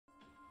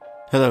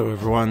Hello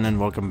everyone, and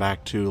welcome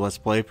back to Let's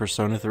Play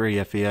Persona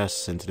 3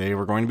 FES, and today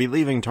we're going to be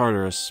leaving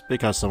Tartarus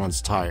because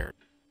someone's tired.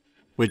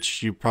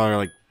 Which you probably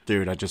like,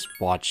 dude, I just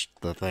watched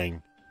the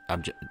thing.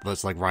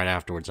 That's like right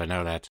afterwards, I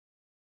know that.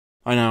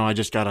 I know, I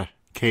just gotta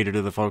cater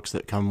to the folks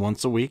that come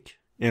once a week.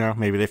 You know,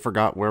 maybe they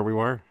forgot where we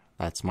were.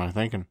 That's my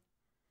thinking.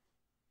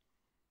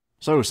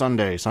 So,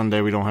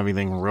 Sunday we don't have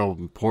anything real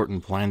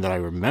important planned that I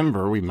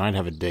remember. We might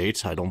have a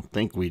date, I don't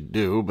think we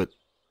do, but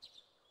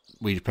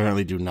we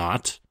apparently do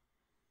not.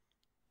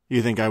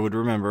 You think I would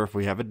remember if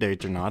we have a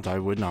date or not? I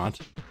would not.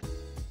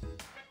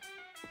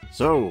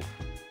 So,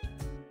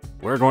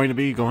 we're going to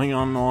be going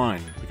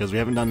online, because we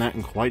haven't done that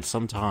in quite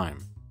some time.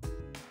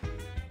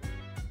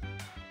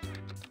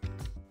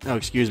 Oh,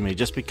 excuse me,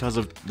 just because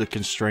of the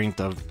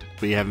constraint of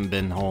we haven't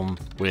been home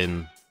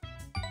when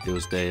it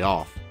was day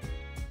off.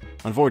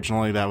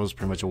 Unfortunately, that was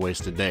pretty much a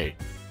wasted day.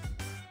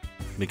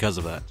 Because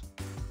of that.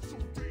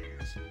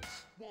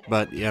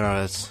 But, you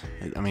know, it's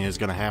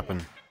gonna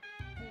happen.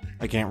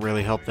 I can't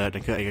really help that.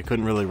 I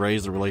couldn't really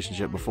raise the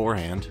relationship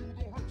beforehand,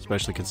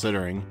 especially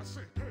considering.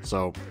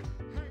 So,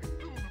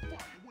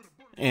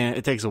 and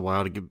it takes a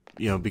while to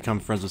get,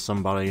 become friends with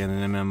somebody in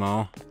an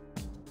MMO.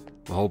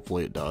 Well,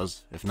 hopefully it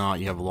does. If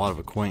not, you have a lot of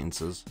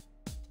acquaintances,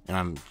 and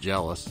I'm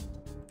jealous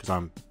because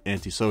I'm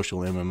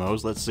antisocial in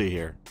MMOs. Let's see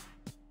here.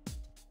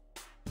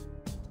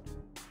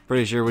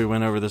 Pretty sure we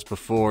went over this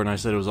before, and I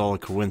said it was all a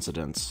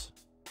coincidence.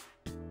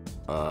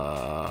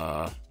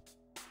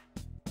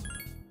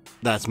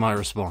 That's my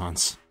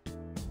response.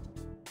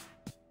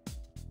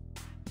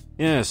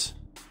 Yes.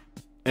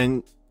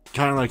 And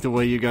kind of like the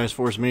way you guys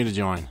forced me to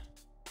join.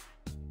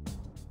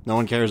 No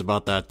one cares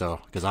about that, though,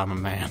 because I'm a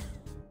man.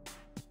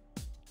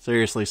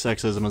 Seriously,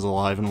 sexism is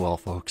alive and well,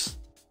 folks.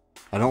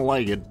 I don't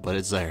like it, but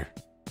it's there.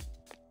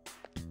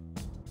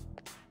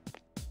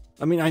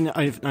 I mean, I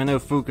know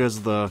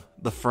Fuuka's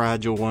the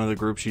fragile one of the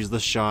group. She's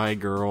the shy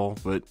girl,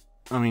 but,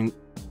 I mean,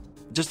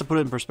 just to put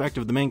it in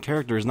perspective, the main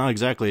character is not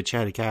exactly a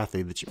chatty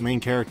Cathy. The main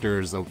character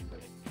is the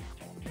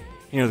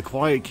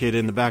quiet kid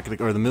in the back of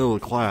the middle of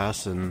the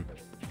class, and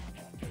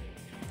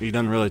he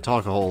doesn't really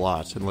talk a whole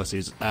lot unless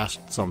he's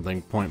asked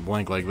something point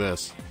blank like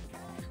this.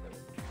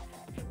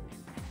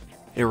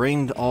 It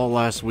rained all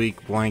last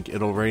week, blank.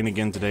 It'll rain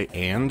again today,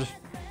 and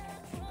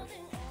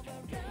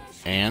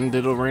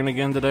it'll rain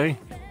again today.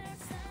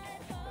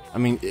 I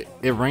mean,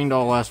 it rained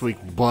all last week,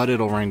 but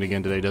it'll rain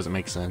again today. Doesn't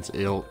make sense.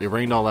 It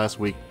rained all last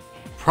week.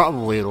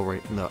 Probably it'll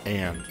rain. No,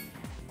 and.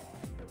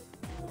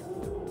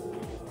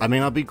 I may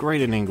not be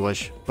great in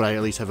English, but I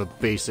at least have a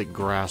basic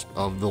grasp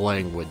of the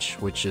language,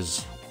 which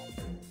is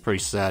pretty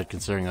sad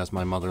considering that's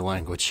my mother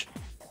language.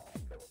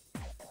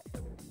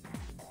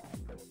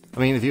 I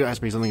mean, if you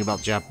ask me something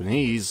about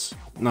Japanese,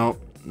 no,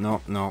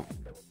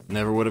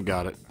 never would have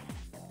got it.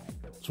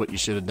 It's what you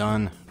should have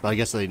done. But I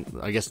guess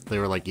they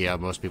were like, yeah,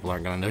 most people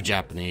aren't gonna know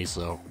Japanese,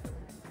 so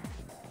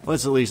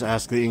let's at least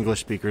ask the English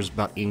speakers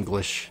about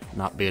English,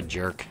 not be a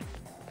jerk.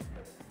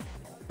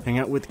 Hang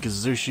out with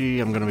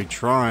Kazushi. I'm going to be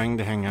trying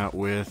to hang out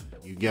with,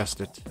 you guessed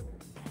it,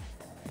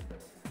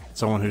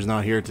 someone who's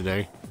not here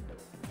today.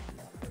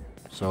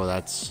 So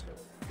that's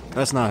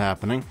not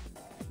happening.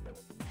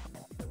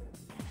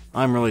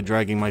 I'm really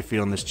dragging my feet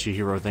on this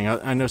Chihiro thing.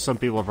 I know some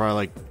people are probably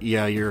like,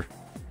 yeah, you're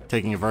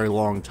taking a very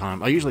long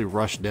time. I usually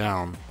rush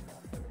down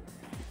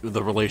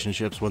the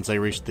relationships once they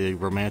reach the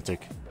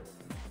romantic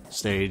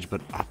stage, but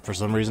for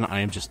some reason I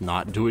am just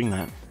not doing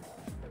that.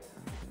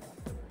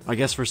 I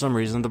guess for some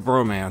reason the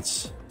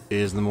bromance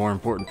is the more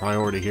important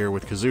priority here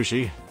with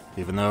Kazushi,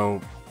 even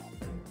though,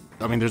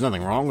 I mean, there's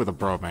nothing wrong with a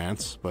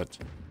bromance, but,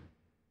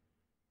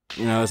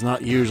 it's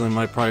not usually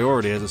my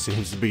priority as it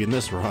seems to be in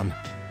this run.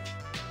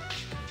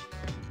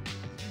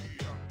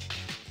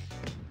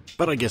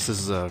 But I guess this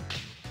is a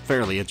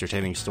fairly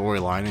entertaining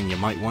storyline, and you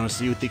might want to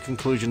see what the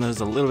conclusion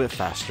is a little bit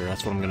faster.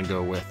 That's what I'm going to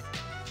go with.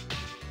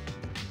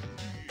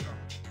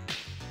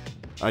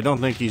 I don't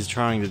think he's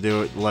trying to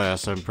do it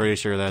less. I'm pretty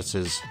sure that's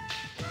his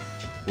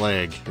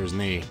leg, or his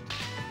knee.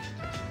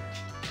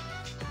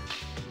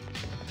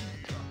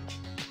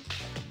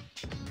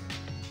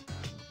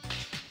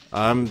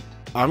 I'm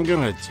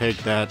gonna take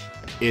that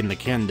in the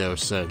kendo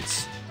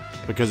sense,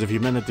 because if you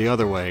meant it the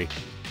other way,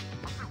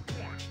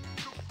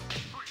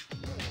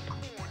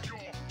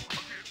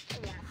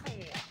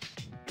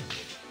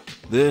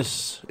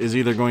 this is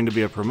either going to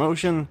be a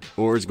promotion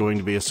or it's going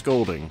to be a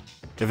scolding.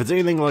 If it's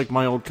anything like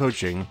my old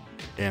coaching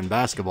in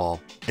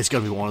basketball, it's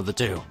gonna be one of the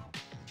two.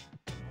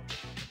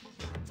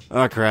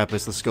 Oh crap,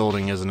 it's the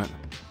scolding, isn't it?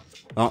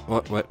 Oh,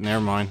 what,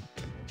 never mind.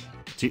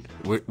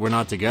 We're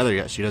not together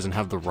yet. She doesn't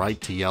have the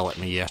right to yell at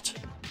me yet.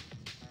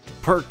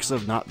 Perks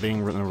of not being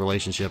in a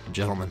relationship,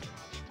 gentlemen.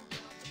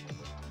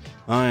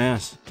 Oh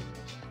yes.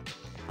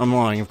 I'm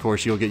lying, of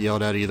course, you'll get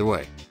yelled at either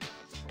way.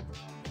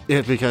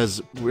 It's because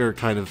we're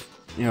kind of,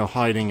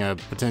 hiding a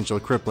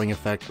potential crippling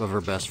effect of her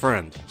best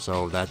friend.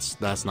 So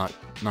that's not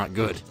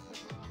good.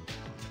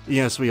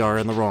 Yes, we are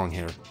in the wrong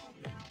here.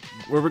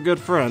 We're a good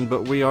friend,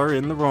 but we are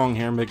in the wrong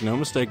here, make no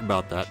mistake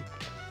about that.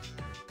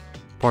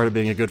 Part of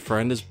being a good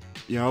friend is,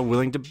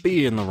 willing to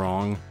be in the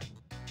wrong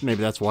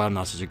maybe that's why I'm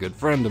not such a good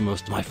friend to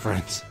most of my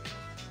friends.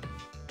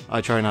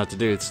 I try not to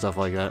do stuff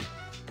like that.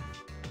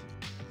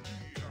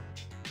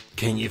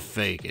 Can you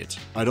fake it?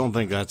 I don't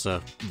think that's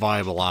a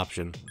viable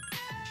option.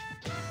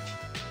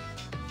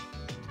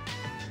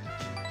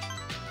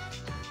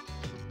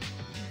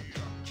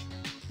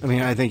 I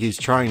mean, I think he's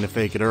trying to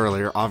fake it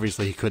earlier.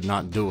 Obviously, he could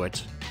not do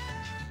it.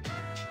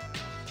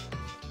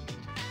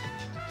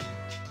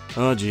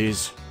 Oh,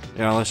 geez.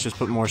 Yeah, let's just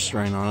put more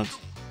strain on it.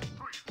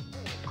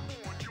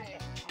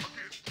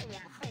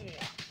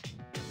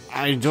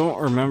 I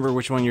don't remember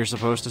which one you're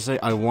supposed to say.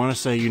 I want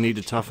to say you need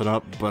to toughen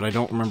up, but I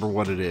don't remember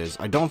what it is.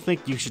 I don't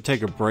think you should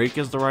take a break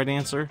is the right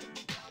answer.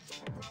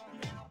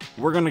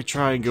 We're gonna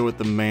try and go with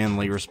the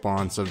manly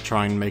response of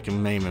trying to make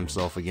him maim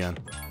himself again.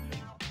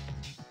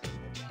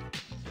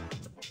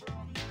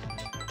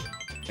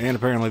 And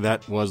apparently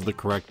that was the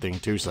correct thing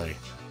to say.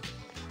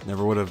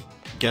 Never would have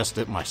guessed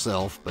it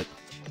myself, but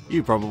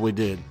you probably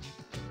did.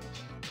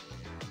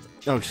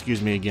 Oh,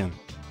 excuse me again.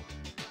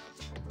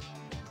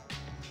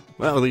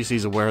 Well, at least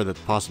he's aware that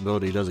the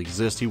possibility does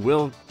exist. He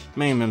will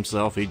maim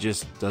himself, he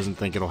just doesn't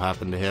think it'll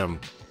happen to him.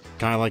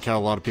 Kinda like how a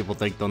lot of people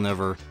think they'll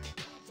never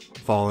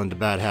fall into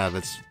bad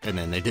habits, and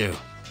then they do.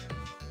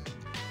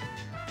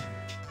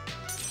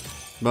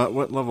 But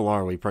what level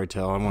are we, pray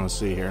tell? I want to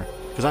see here.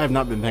 Because I have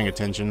not been paying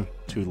attention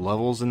to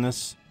levels in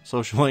this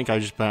social link,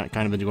 I've just kind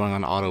of been going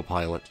on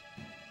autopilot.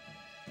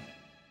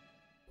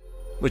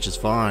 Which is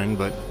fine,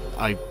 but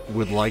I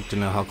would like to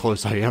know how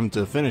close I am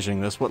to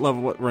finishing this.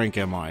 What rank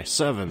am I?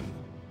 7.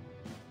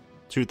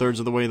 2/3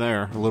 of the way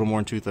there, a little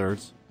more than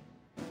 2/3.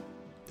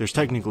 There's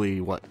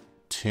technically, what,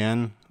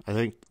 10, I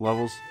think,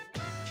 levels?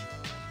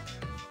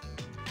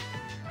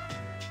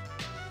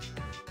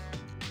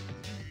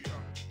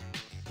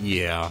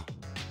 Yeah,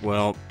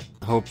 well,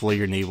 hopefully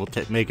your knee will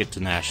make it to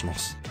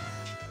nationals.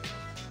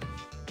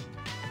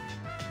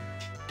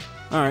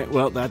 Alright,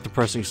 well, that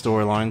depressing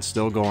storyline's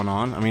still going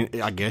on. I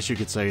mean, I guess you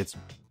could say it's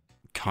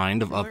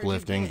kind of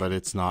uplifting, but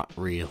it's not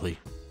really.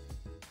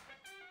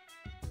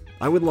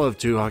 I would love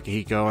to,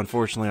 Akihiko.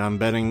 Unfortunately, I'm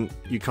betting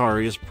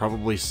Yukari is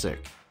probably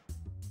sick.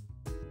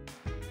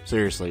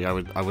 Seriously, I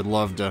would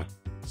love to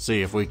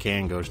see if we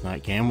can go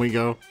tonight. Can we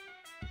go?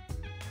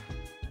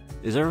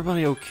 Is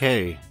everybody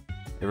okay?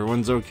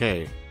 Everyone's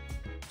okay.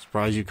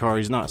 Surprised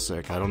Yukari's not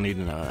sick. I don't need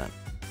to know that.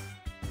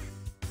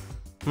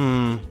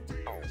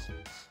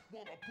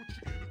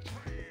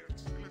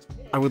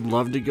 I would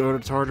love to go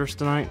to Tartarus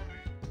tonight,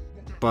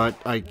 but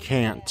I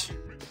can't.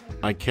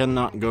 I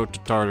cannot go to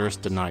Tartarus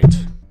tonight.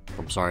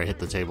 I'm sorry, I hit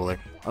the table there.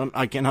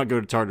 I cannot go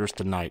to Tartarus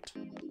tonight.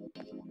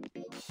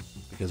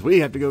 Because we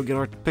have to go get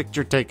our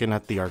picture taken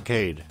at the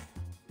arcade.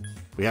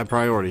 We have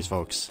priorities,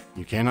 folks.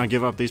 You cannot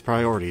give up these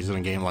priorities in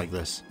a game like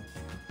this.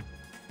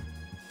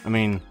 I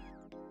mean,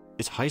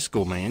 it's high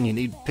school, man. You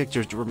need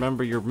pictures to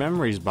remember your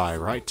memories by,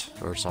 right?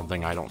 Or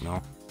something, I don't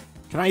know.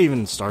 Can I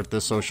even start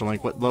this social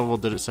link? What level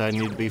did it say I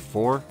need to be?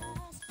 4?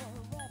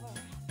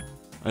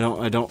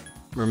 I don't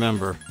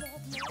remember.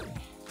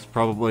 It's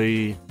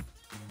probably...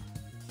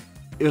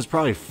 It was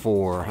probably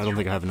 4. I don't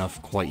think I have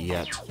enough quite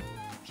yet.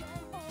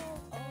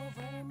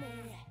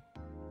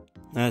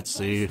 Let's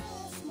see.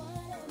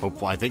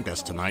 Hopefully, I think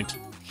that's tonight.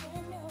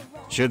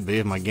 Should be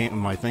if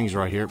my thing's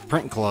right here.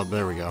 Print Club,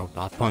 there we go.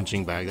 A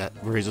punching bag, that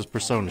raises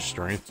Persona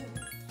strength.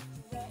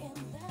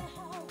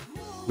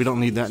 We don't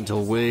need that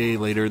until way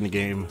later in the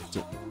game,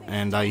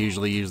 and I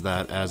usually use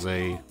that as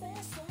a...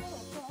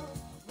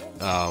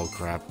 Oh,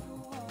 crap.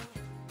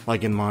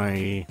 Like in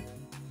my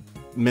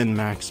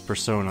min-max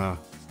Persona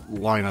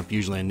lineup,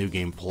 usually in New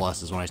Game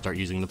Plus is when I start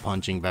using the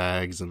punching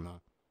bags and the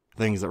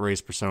things that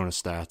raise Persona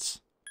stats.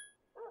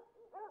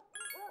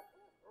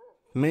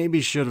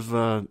 Maybe should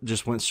have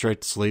just went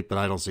straight to sleep, but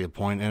I don't see a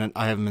point in it.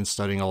 I haven't been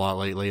studying a lot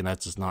lately, and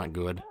that's just not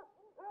good.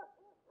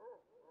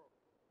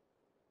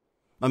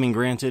 I mean,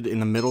 granted, in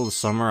the middle of the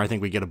summer, I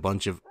think we get a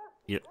bunch of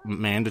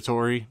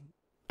mandatory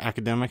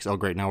academics. Oh,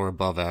 great, now we're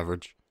above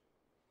average.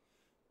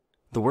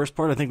 The worst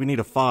part, I think we need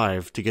a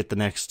 5 to get the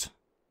next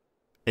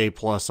A+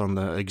 on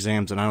the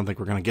exams, and I don't think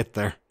we're going to get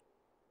there.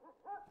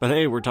 But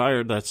hey, we're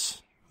tired,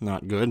 that's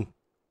not good.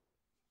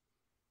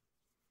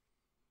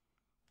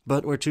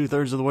 But we're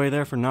 2/3 of the way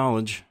there for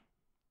knowledge.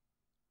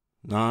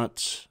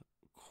 Not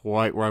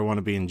quite where I want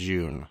to be in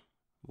June.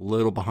 A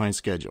little behind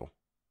schedule.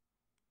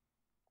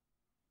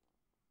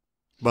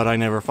 But I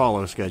never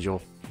follow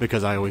schedule,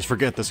 because I always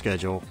forget the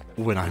schedule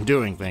when I'm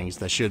doing things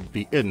that should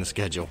be in the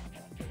schedule.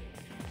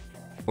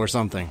 Or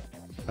something.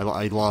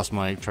 I lost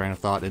my train of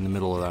thought in the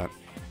middle of that.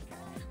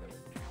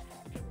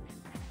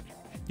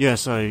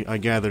 Yes, I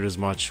gathered as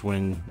much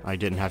when I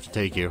didn't have to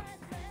take you.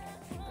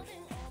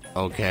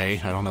 Okay,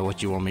 I don't know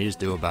what you want me to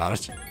do about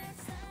it.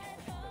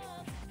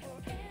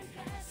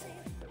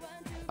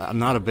 I'm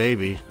not a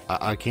baby.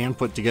 I can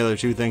put together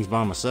 2 things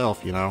by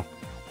myself, you know.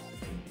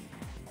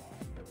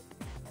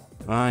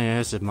 Ah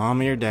yes, if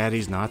mommy or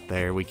daddy's not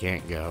there, we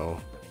can't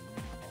go.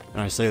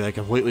 And I say that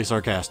completely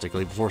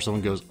sarcastically before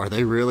someone goes, are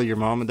they really your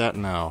mom and dad?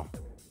 No.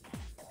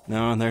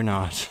 No, they're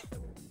not.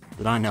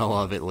 that I know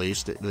of, at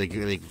least. They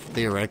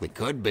theoretically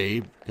could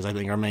be, because I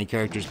think our main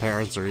character's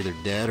parents are either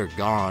dead or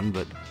gone,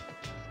 but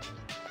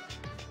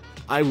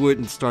I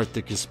wouldn't start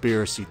the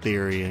conspiracy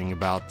theorying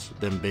about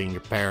them being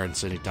your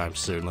parents anytime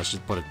soon, let's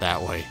just put it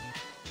that way.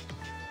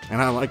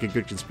 And I like a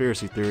good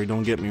conspiracy theory,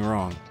 don't get me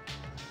wrong.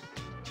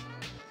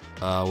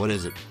 What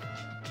is it?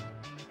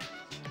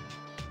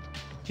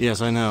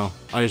 Yes, I know.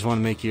 I just want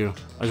to make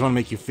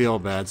you feel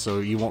bad, so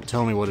you won't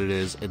tell me what it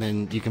is, and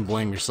then you can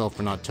blame yourself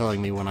for not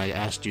telling me when I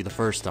asked you the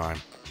first time.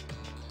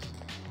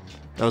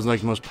 That was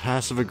like the most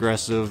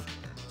passive-aggressive,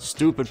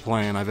 stupid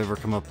plan I've ever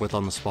come up with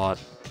on the spot,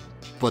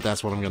 but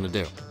that's what I'm gonna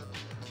do.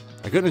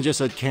 I couldn't have just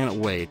said, can't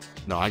wait.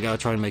 No, I gotta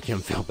try and make him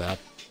feel bad.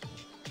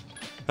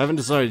 Haven't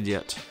decided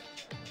yet.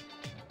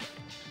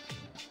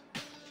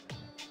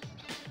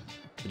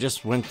 I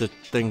just went the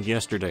thing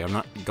yesterday. I'm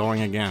not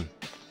going again.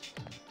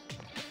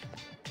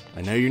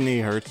 I know your knee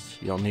hurts.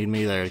 You don't need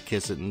me there to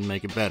kiss it and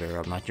make it better.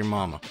 I'm not your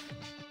mama.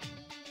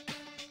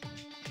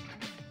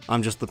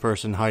 I'm just the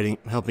person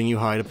helping you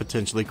hide a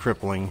potentially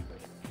crippling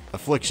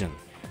affliction.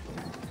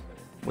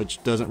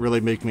 Which doesn't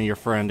really make me your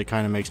friend, it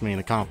kind of makes me an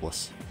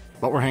accomplice.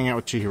 But we're hanging out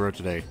with Chihiro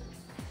today.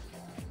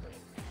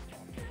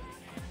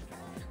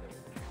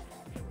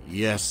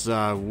 Yes,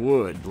 I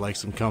would like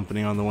some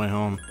company on the way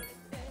home.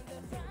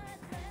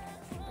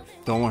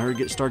 Don't want her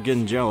to start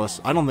getting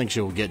jealous. I don't think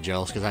she'll get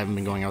jealous because I haven't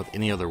been going out with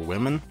any other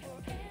women.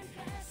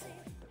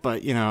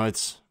 But, you know,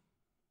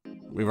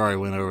 we've already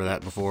went over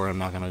that before. I'm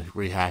not going to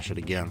rehash it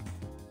again.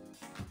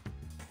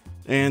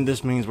 And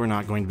this means we're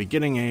not going to be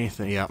getting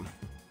anything. Yep.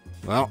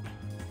 Well,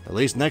 at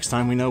least next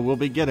time we know we'll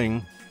be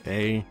getting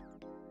a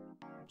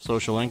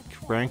social link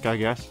rank, I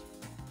guess.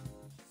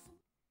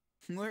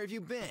 Where have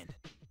you been?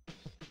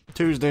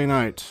 Tuesday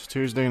night.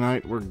 Tuesday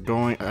night we're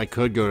going... I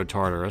could go to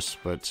Tartarus,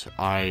 but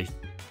I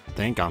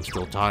think I'm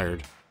still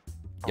tired.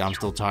 Yeah, I'm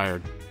still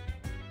tired.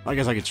 I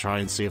guess I could try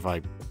and see if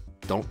I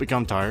don't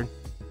become tired.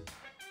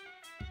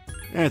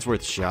 And it's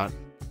worth a shot.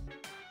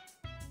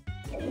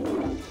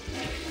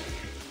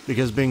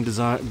 Because being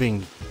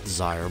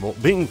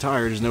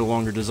tired is no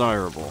longer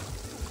desirable.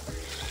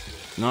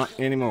 Not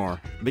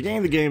anymore. Beginning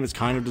of the game is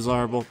kind of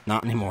desirable,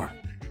 not anymore.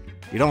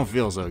 You don't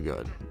feel so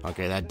good.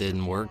 Okay, that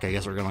didn't work. I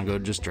guess we're gonna go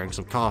just drink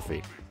some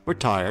coffee. We're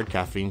tired.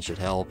 Caffeine should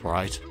help,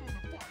 right?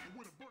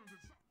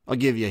 I'll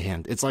give you a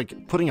hint. It's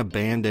like putting a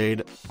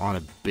band-aid on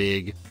a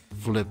big,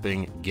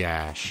 flipping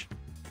gash.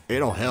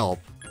 It'll help.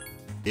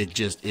 It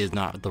just is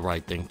not the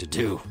right thing to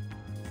do.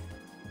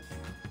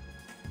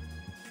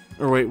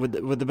 Or wait, would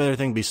the better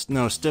thing be...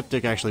 No,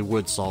 Styptic actually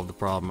would solve the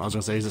problem. I was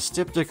gonna say, is it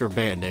Styptic or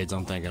Band-Aids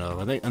I'm thinking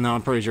of? No,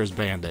 I'm pretty sure it's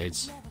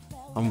Band-Aids.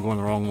 I'm going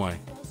the wrong way.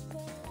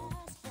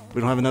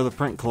 We don't have another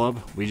print club.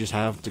 We just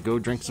have to go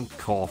drink some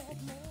coffee.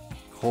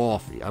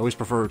 Coffee. I always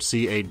prefer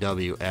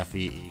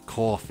C-A-W-F-E-E.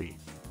 Coffee.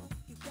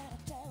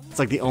 It's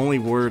like the only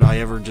word I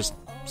ever just...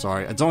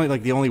 Sorry. It's only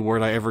like the only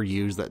word I ever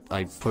use that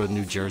I put a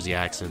New Jersey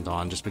accent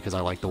on just because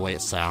I like the way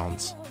it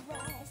sounds.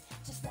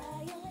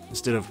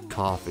 Instead of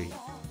coffee.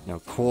 You know,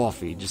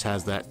 coffee just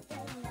has that...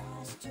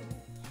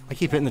 I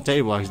keep hitting the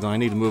table, actually. I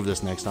need to move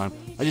this next time.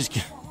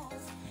 It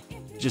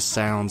just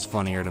sounds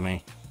funnier to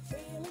me.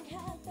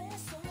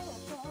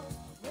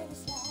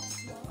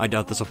 I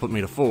doubt this will put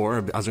me to 4. I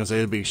was going to say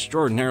it'd be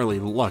extraordinarily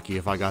lucky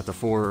if I got to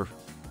 4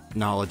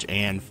 knowledge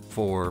and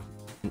 4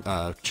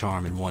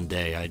 charm in one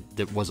day. I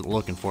wasn't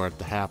looking for it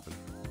to happen.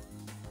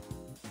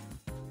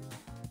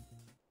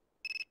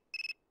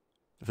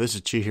 If this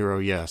is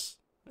Chihiro, yes.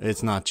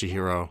 It's not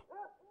Chihiro.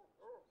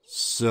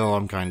 So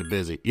I'm kind of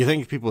busy. You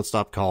think if people would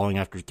stop calling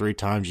after 3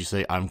 times you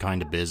say, I'm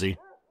kind of busy?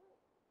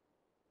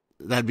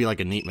 That'd be like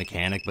a neat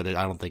mechanic, but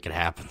I don't think it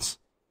happens.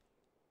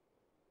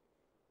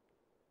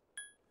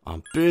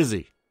 I'm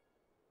busy.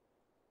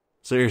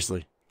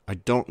 Seriously, I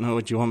don't know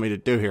what you want me to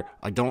do here.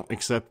 I don't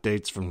accept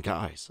dates from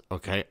guys,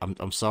 okay?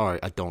 I'm sorry,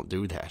 I don't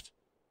do that.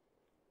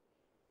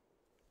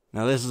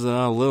 Now this is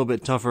a little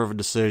bit tougher of a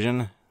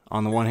decision.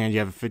 On the one hand, you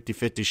have a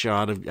 50-50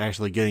 shot of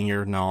actually getting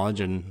your knowledge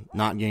and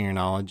not getting your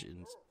knowledge,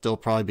 and still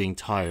probably being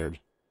tired.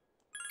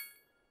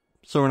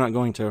 So we're not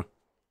going to.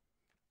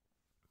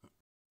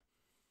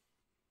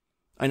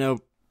 I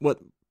know what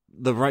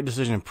the right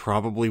decision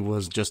probably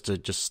was just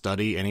to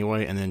study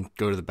anyway and then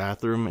go to the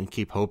bathroom and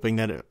keep hoping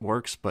that it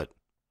works, but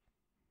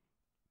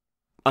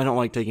I don't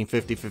like taking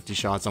 50-50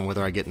 shots on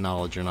whether I get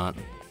knowledge or not.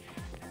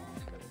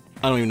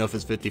 I don't even know if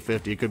it's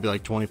 50-50. It could be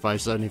like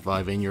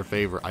 25-75 in your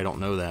favor. I don't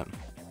know that.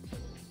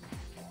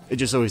 It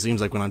just always seems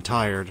like when I'm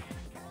tired,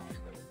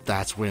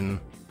 that's when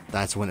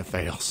it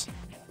fails.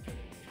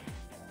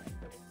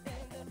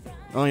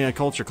 Oh yeah,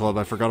 Culture Club.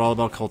 I forgot all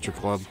about Culture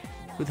Club.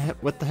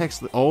 What the heck's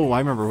the... Oh, I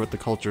remember what the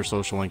Culture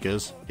Social Link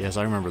is. Yes,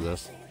 I remember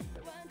this.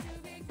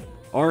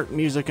 Art,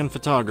 music, and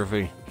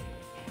photography.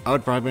 I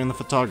would probably be in the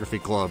photography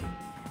club.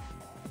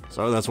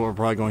 So that's what we're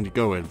probably going to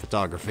go in,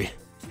 photography.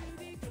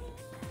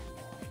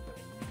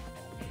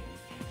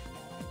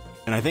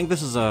 And I think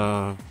this is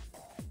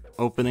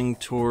opening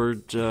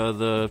toward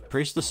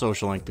the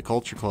Social Link, the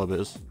Culture Club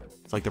is.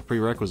 It's like the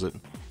prerequisite.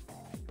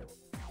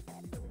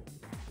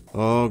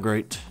 Oh,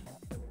 great.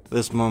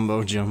 This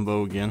mumbo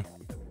jumbo again.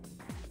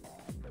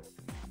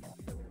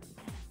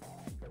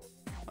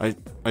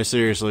 I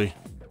seriously...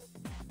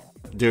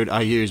 Dude,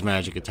 I use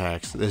magic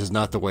attacks. This is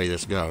not the way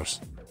this goes.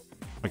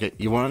 Okay,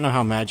 you want to know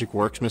how magic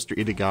works, Mr.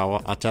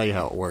 Itagawa? I'll tell you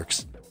how it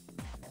works.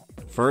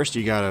 First,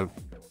 you gotta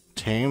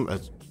tame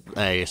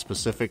a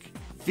specific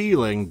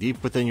feeling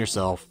deep within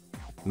yourself.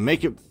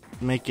 Make it,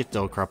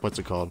 oh crap, what's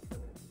it called?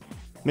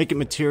 Make it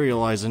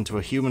materialize into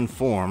a human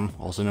form,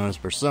 also known as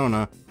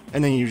persona,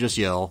 and then you just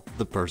yell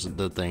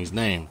the thing's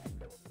name.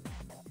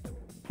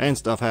 And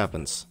stuff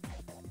happens.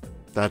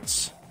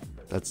 That's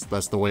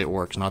the way it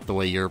works, not the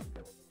way you're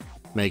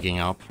making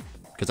up.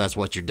 Because that's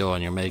what you're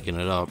doing, you're making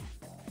it up.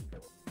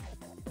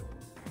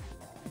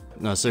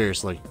 No,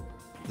 seriously.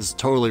 This is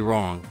totally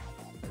wrong.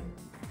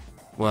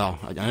 Well,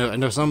 I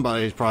know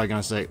somebody's probably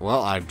gonna say,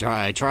 well, I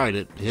tried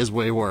it. His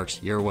way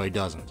works, your way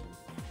doesn't.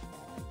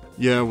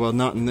 Yeah, well,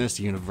 not in this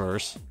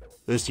universe.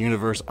 This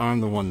universe, I'm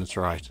the one that's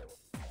right.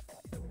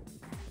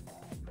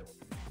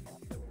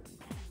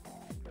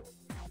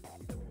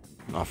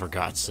 Oh, for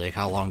God's sake,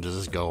 how long does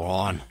this go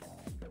on?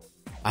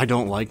 I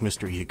don't like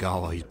Mr.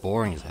 Itagawa, he's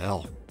boring as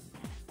hell.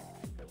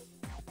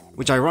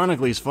 Which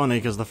ironically is funny,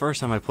 because the first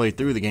time I played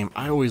through the game,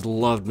 I always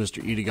loved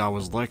Mr.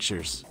 Itagawa's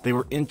lectures. They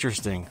were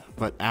interesting,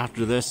 but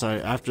after this,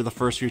 after the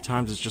first few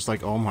times, it's just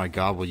like, oh my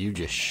god, will you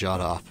just shut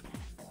up?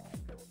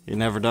 He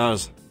never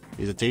does.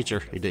 He's a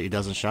teacher, he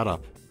doesn't shut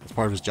up. That's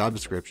part of his job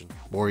description.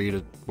 Bore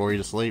you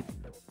to sleep.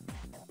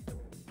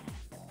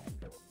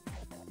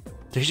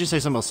 Did he just say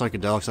something about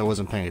psychedelics? I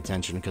wasn't paying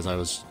attention, because I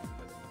was...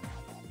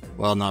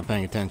 well, not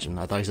paying attention.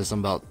 I thought he said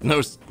something about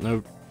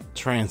no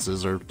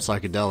trances, or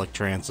psychedelic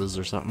trances,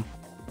 or something.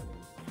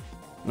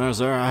 No,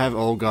 sir,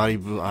 oh god,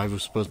 I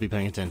was supposed to be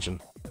paying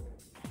attention.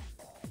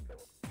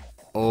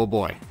 Oh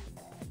boy.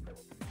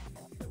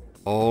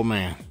 Oh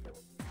man.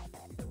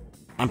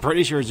 I'm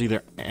pretty sure it's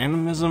either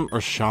animism or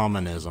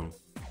shamanism.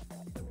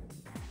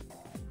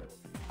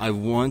 I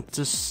want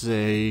to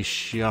say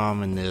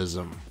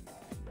shamanism.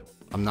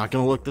 I'm not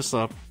gonna look this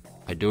up.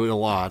 I do it a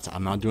lot.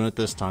 I'm not doing it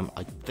this time.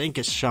 I think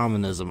it's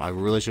shamanism. I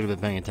really should have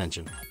been paying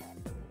attention.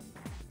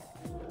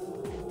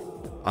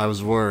 I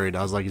was worried.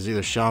 I was like, it's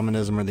either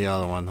shamanism or the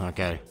other one.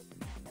 Okay.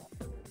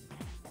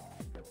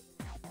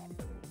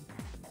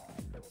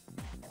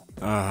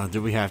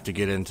 Do we have to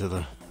get into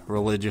the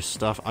religious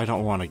stuff? I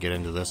don't want to get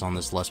into this on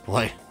this Let's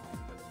Play.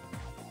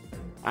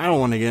 I don't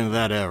want to get into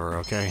that ever,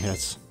 okay?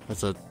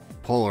 That's a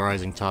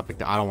polarizing topic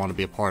that I don't want to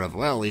be a part of.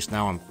 Well, at least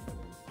now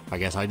I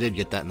guess I did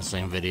get that in the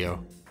same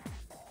video.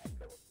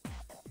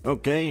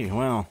 Okay,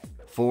 well,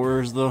 four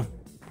is the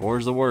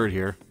word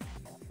here.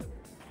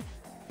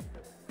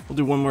 We'll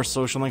do one more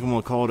social link and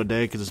we'll call it a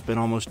day because it's been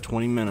almost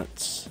 20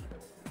 minutes.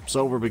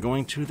 So we'll be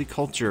going to the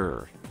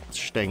culture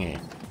Stange.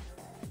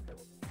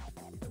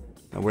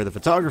 Now where the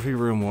photography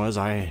room was,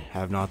 I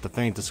have not the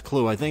faintest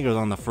clue. I think it was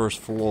on the first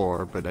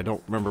floor, but I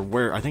don't remember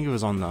where. I think it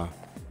was on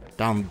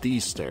down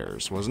these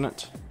stairs, wasn't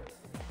it?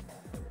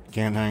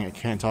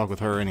 Can't talk with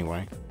her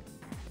anyway.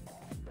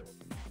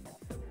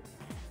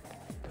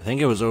 I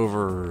think it was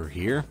over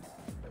here.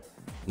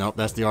 Nope,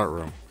 that's the art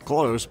room.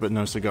 Close, but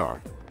no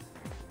cigar.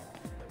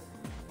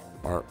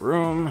 Art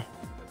room,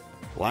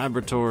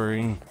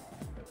 laboratory,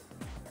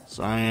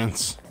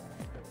 science.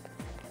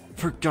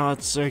 For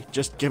God's sake,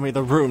 just give me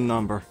the room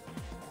number.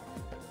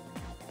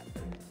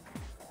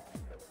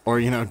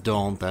 Or, you know,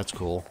 don't. That's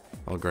cool.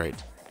 Oh, great.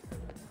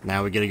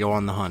 Now we get to go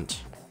on the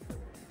hunt.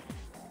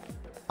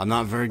 I'm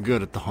not very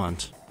good at the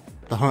hunt.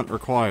 The hunt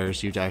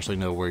requires you to actually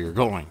know where you're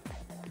going.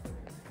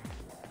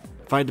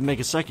 If I had to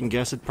make a second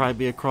guess, it'd probably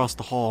be across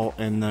the hall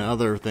and the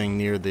other thing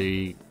near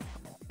the...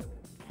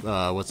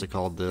 what's it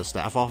called? The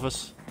staff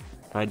office?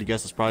 If I had to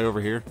guess, it's probably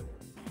over here.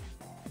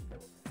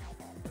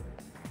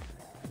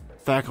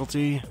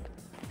 Faculty.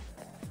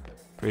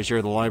 Pretty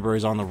sure the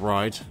library's on the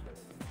right.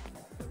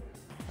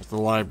 That's the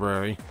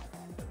library.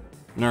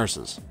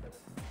 Nurses.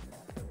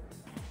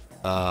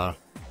 Oh.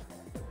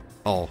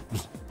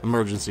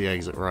 Emergency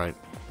exit, right.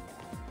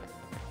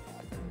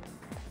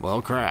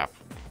 Well, crap.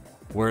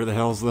 Where the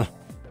hell's the...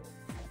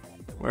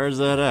 Where's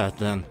that at,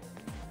 then?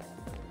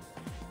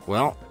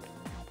 Well,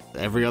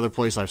 every other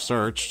place I've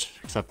searched,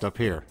 except up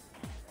here.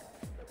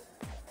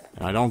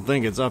 And I don't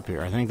think it's up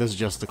here. I think this is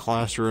just the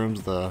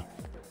classrooms, the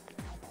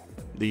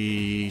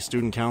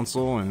student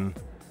council, and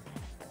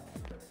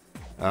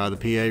the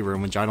PA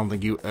room, which I don't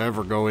think you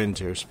ever go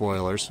into.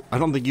 Spoilers. I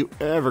don't think you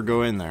ever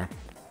go in there.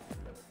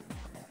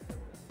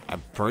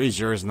 I'm pretty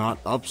sure it's not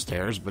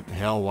upstairs, but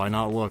hell, why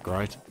not look,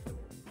 right?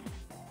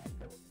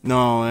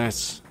 No,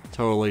 that's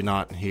totally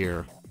not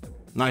here.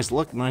 Nice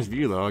look, nice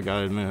view though, I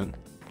gotta admit.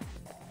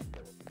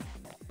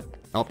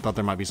 Oh, thought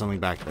there might be something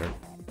back there.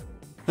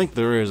 I think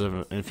there is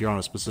if you're on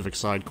a specific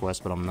side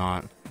quest, but I'm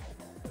not.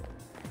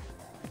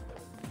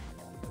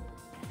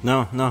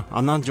 No,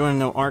 I'm not joining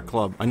no art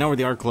club. I know where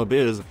the art club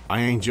is.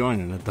 I ain't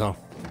joining it though.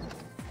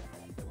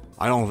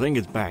 I don't think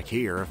it's back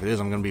here. If it is,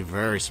 I'm gonna be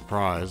very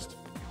surprised.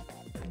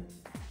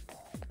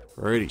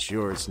 Pretty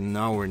sure it's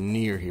nowhere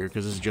near here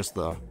because this is just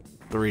the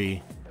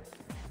 3.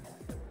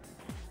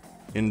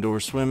 Indoor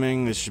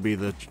swimming. This should be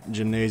the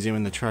gymnasium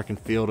and the track and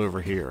field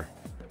over here.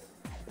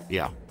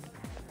 Yeah.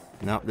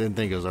 Nope, didn't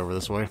think it was over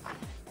this way.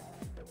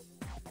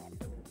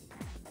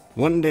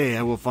 One day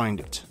I will find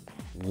it.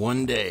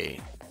 One day.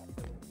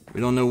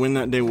 We don't know when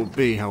that day will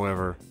be,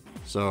 however.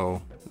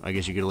 So, I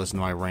guess you could listen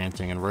to my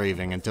ranting and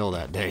raving until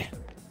that day.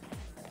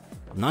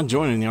 I'm not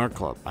joining the art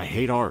club. I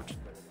hate art.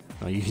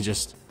 No, you can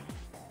just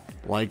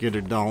like it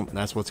or don't.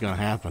 That's what's gonna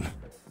happen.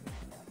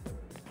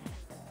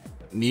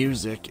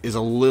 Music is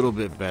a little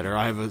bit better.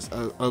 I have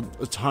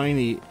a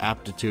tiny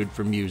aptitude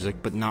for music,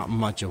 but not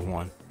much of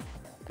one.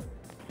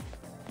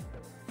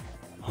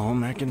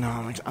 Home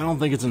economics. I don't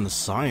think it's in the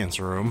science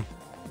room.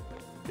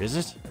 Is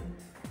it?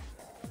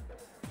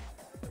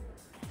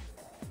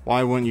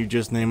 Why wouldn't you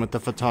just name it the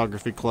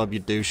photography club, you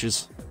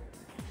douches?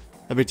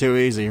 That'd be too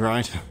easy,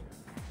 right?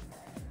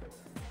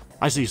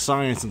 I see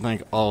science and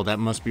think, oh, that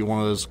must be one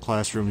of those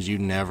classrooms you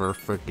never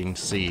freaking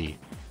see.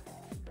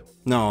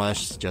 No,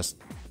 that's just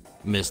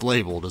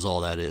mislabeled is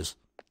all that is.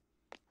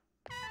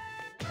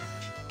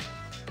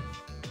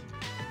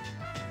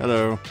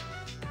 Hello.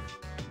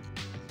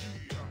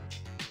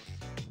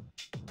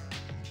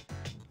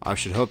 I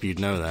should hope you'd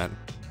know that.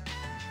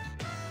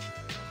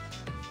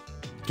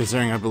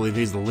 Considering I believe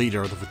he's the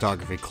leader of the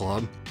photography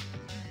club.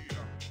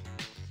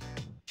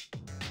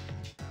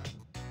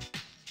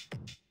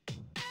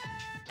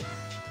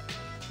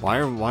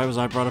 Why was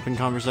I brought up in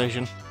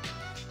conversation?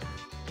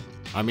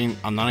 I mean,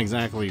 I'm not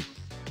exactly...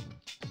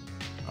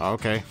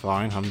 Okay,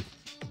 fine, I'm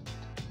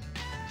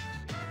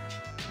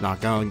not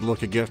gonna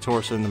look a gift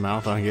horse in the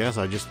mouth, I guess.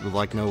 I just would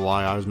like to know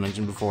why I was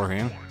mentioned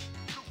beforehand.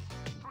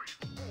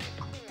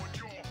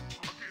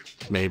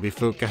 Maybe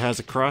Fuuka has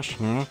a crush?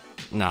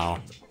 No,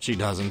 she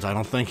doesn't, I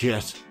don't think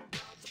yet.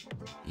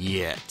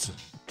 Yet.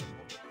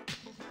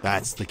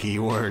 That's the key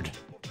word.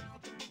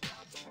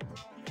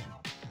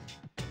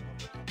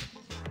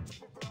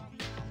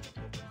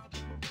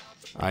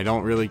 I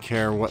don't really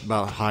care what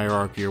about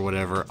hierarchy or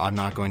whatever. I'm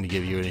not going to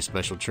give you any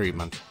special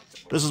treatment.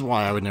 This is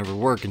why I would never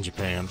work in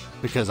Japan,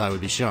 because I would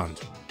be shunned.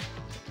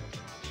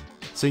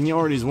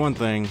 Seniority is one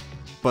thing,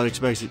 but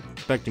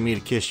expecting me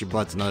to kiss your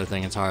butt's another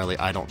thing entirely.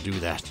 I don't do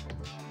that.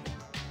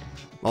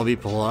 I'll be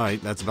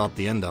polite, that's about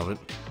the end of it.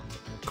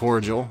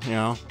 Cordial, you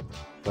know,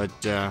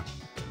 but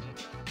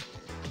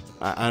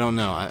I don't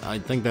know. I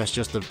think that's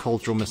just a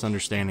cultural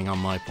misunderstanding on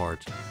my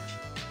part.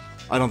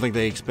 I don't think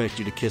they expect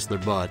you to kiss their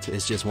butt.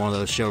 It's just one of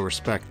those show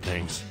respect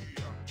things.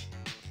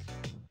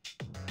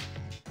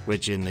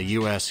 Which in the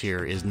US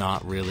here is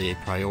not really a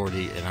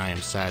priority, and I am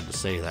sad to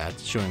say that.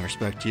 Showing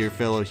respect to your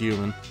fellow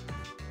human.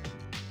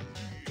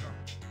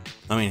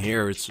 I mean,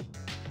 here it's...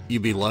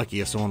 You'd be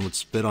lucky if someone would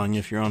spit on you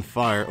if you're on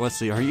fire. Let's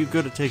see, are you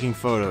good at taking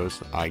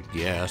photos? I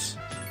guess.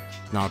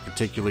 Not a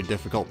particularly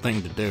difficult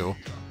thing to do.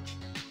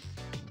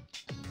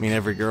 I mean,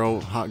 every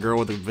hot girl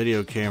with a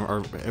video camera,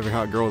 or every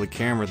hot girl with a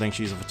camera thinks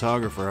she's a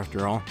photographer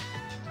after all.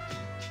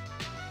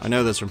 I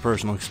know this from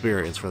personal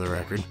experience, for the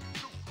record.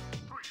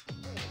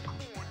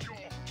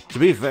 To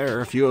be fair,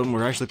 a few of them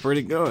were actually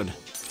pretty good.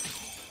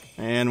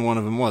 And one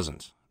of them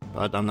wasn't.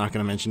 But I'm not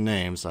going to mention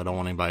names, I don't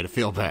want anybody to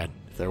feel bad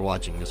if they're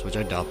watching this, which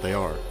I doubt they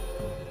are.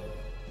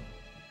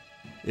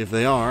 If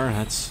they are,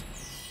 that's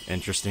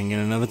interesting in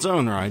and of its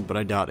own right, but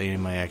I doubt any of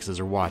my exes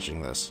are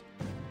watching this.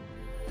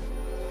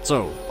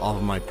 So, all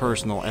of my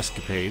personal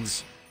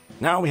escapades.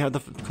 Now we have the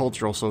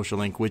cultural social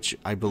link, which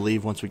I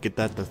believe once we get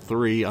that to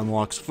 3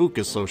 unlocks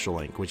Fuuka's social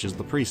link, which is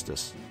the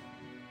priestess.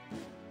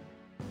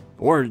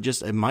 Or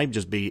it might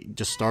just be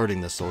just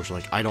starting this social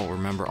link. I don't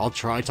remember. I'll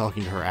try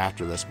talking to her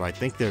after this, but I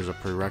think there's a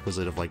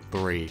prerequisite of like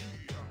 3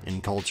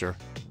 in culture.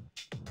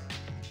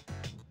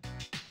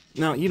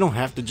 Now, you don't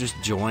have to just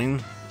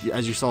join.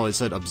 As you saw, it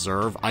said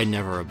observe. I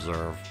never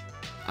observe.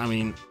 I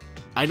mean,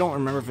 I don't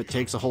remember if it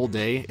takes a whole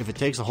day. If it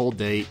takes a whole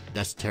day,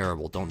 that's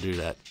terrible. Don't do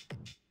that.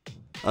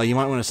 You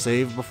might want to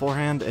save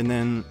beforehand and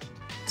then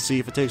see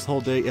if it takes the whole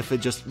day. If it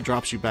just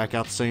drops you back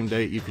out the same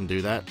day, you can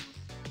do that.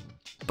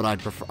 But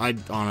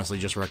I'd honestly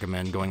just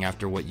recommend going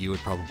after what you would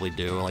probably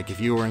do. Like if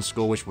you were in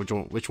school,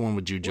 which one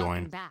would you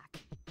join?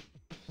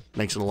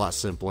 Makes it a lot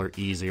simpler,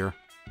 easier.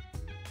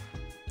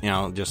 You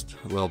know, just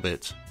a little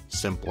bit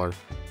simpler.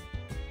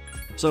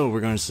 So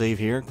we're going to save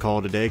here, call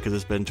it a day because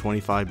it's been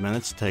 25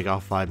 minutes, take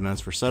off 5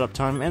 minutes for setup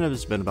time, and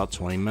it's been about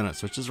 20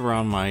 minutes, which is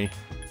around my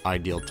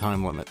ideal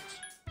time limit.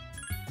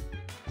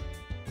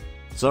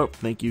 So,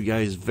 thank you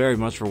guys very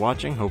much for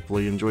watching.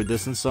 Hopefully you enjoyed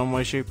this in some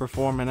way, shape, or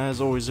form, and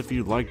as always, if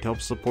you'd like to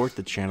help support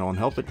the channel and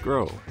help it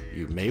grow,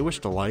 you may wish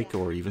to like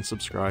or even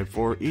subscribe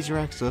for easier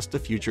access to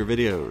future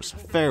videos.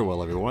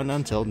 Farewell everyone,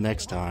 until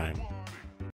next time.